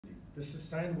The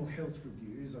Sustainable Health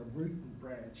Review is a root and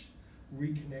branch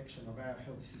reconnection of our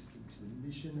health system to the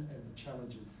mission and the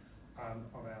challenges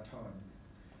of our time.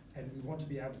 And we want to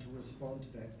be able to respond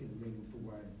to that in a meaningful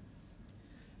way.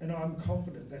 And I'm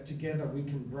confident that together we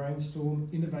can brainstorm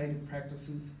innovative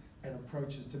practices and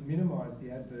approaches to minimise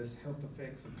the adverse health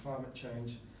effects of climate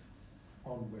change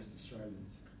on West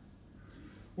Australians.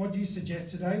 What you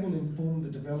suggest today will inform the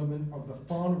development of the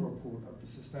final report of the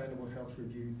Sustainable Health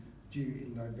Review due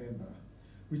in November,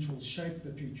 which will shape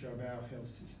the future of our health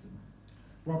system.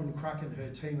 Robin Cruck and her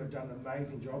team have done an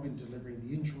amazing job in delivering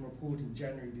the interim report in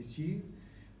January this year,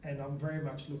 and I'm very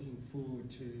much looking forward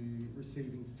to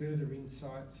receiving further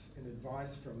insights and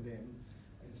advice from them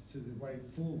as to the way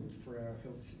forward for our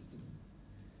health system.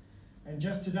 And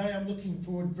just today, I'm looking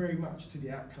forward very much to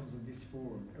the outcomes of this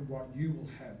forum and what you will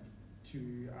have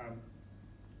to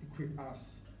equip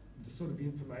us with the sort of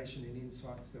information and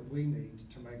insights that we need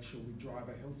to make sure we drive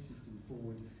a health system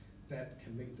forward that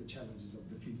can meet the challenges of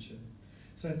the future.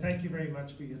 So thank you very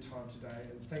much for your time today,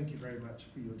 and thank you very much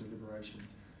for your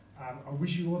deliberations. I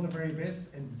wish you all the very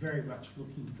best and very much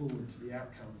looking forward to the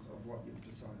outcomes of what you've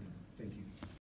decided. Thank you.